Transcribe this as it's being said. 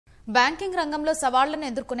Banking రంగంలో సవాళ్లను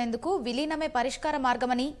ఎదుర్కొనేందుకు విలీనమే పరిష్కార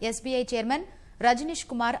మార్గమని SBI చైర్మన్ రజనీష్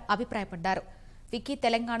కుమార్ అభిప్రాయపడ్డారు. ఫిక్కీ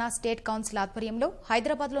తెలంగాణ స్టేట్ కౌన్సిల్ ఆధ్వర్యంలో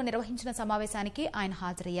హైదరాబాద్లో నిర్వహించిన సమావేశానికి ఆయన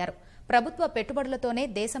హాజరయ్యారు. ప్రభుత్వ పెట్టుబడులతోనే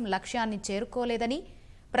దేశం లక్ష్యాన్ని చేరుకోలేదని,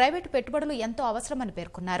 ప్రైవేటు పెట్టుబడులు ఎంతో అవసరమని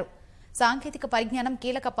పేర్కొన్నారు. సాంకేతిక పరిజ్ఞానం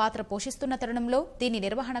కీలక పాత్ర పోషిస్తున్న తరుణంలో దీని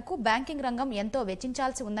నిర్వహణకు బ్యాంకింగ్ రంగం ఎంతో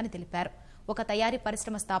వెచ్చించాల్సి ఉందని తెలిపారు. ఒక తయారీ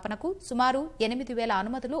పరిశ్రమ స్థాపనకు సుమారు 8,000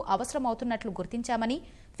 అనుమతులు అవసరమవుతున్నట్లు గుర్తించామని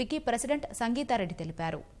ఫిక్కీ ప్రెసిడెంట్ సంగీతారెడ్డి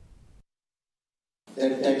తెలిపారు.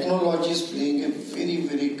 That technology is playing a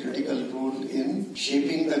very critical role in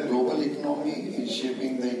shaping the global economy, in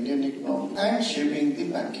shaping the Indian economy, and shaping the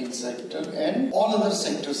banking sector and all other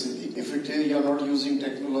sectors. If you are not using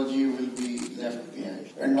technology, you will be left behind.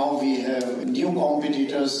 And now we have new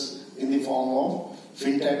competitors in the form of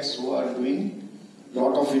fintechs who are doing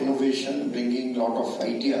lot of innovation, bringing lot of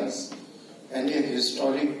ideas. And a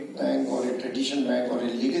historic bank or a traditional bank or a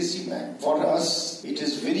legacy bank, for us it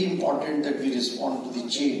is very important that we respond to the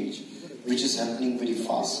change which is happening very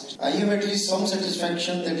fast. I have at least some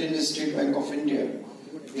satisfaction that in the State Bank of India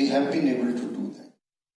we have been able to do that.